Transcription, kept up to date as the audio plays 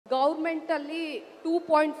Government ಅಲ್ಲಿ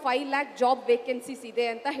 2.5 lakh job vacancies ಇದೆ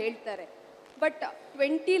ಅಂತ ಹೇಳ್ತಾರೆ. ಬಟ್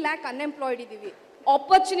 20 lakh ಅನ್ಎಂಪ್ಲಾಯ್ಡ್ ಇದೀವಿ.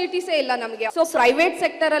 ಆಪರ್ಚುನಿಟೀಸೇ ಇಲ್ಲ ನಮಗೆ. ಸೊ ಪ್ರೈವೇಟ್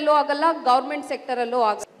ಸೆಕ್ಟರ್ ಅಲ್ಲೂ ಆಗಲ್ಲ, ಗವರ್ಮೆಂಟ್ ಸೆಕ್ಟರ್ ಅಲ್ಲೂ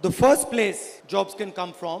ಆಗಲ್ಲ. The first place jobs can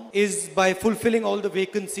come from is by fulfilling all the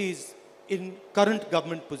vacancies in current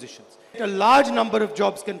government positions. A large number of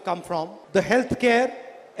jobs can come from the healthcare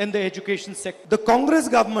and the education sector. The Congress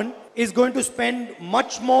government is going to spend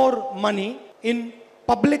much more money in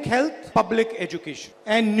public health, public education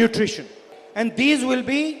and nutrition. And these will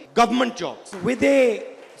be government jobs with a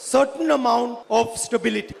certain amount of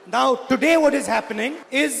stability. Now, today what is happening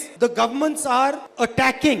is the governments are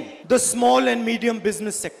attacking the small and medium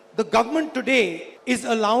business sector. The government today is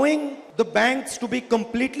allowing the banks to be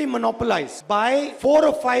completely monopolized by 4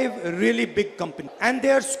 or 5 really big companies. And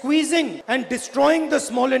they are squeezing and destroying the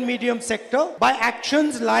small and medium sector by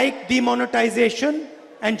actions like demonetization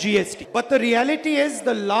and GST. But the reality is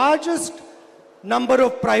the largest number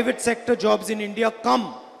of private sector jobs in India come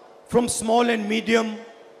from small and medium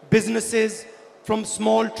businesses, from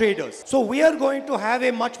small traders. So we are going to have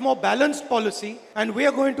a much more balanced policy, and we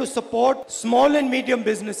are going to support small and medium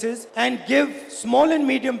businesses and give small and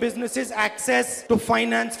medium businesses access to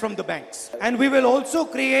finance from the banks. And we will also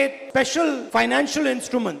create special financial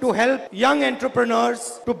instruments to help young entrepreneurs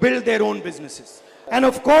to build their own businesses. And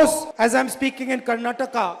of course, as I'm speaking in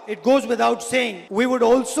Karnataka, it goes without saying, we would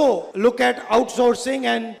also look at outsourcing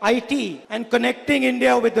and IT and connecting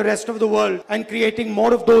India with the rest of the world and creating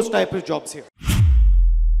more of those type of jobs here.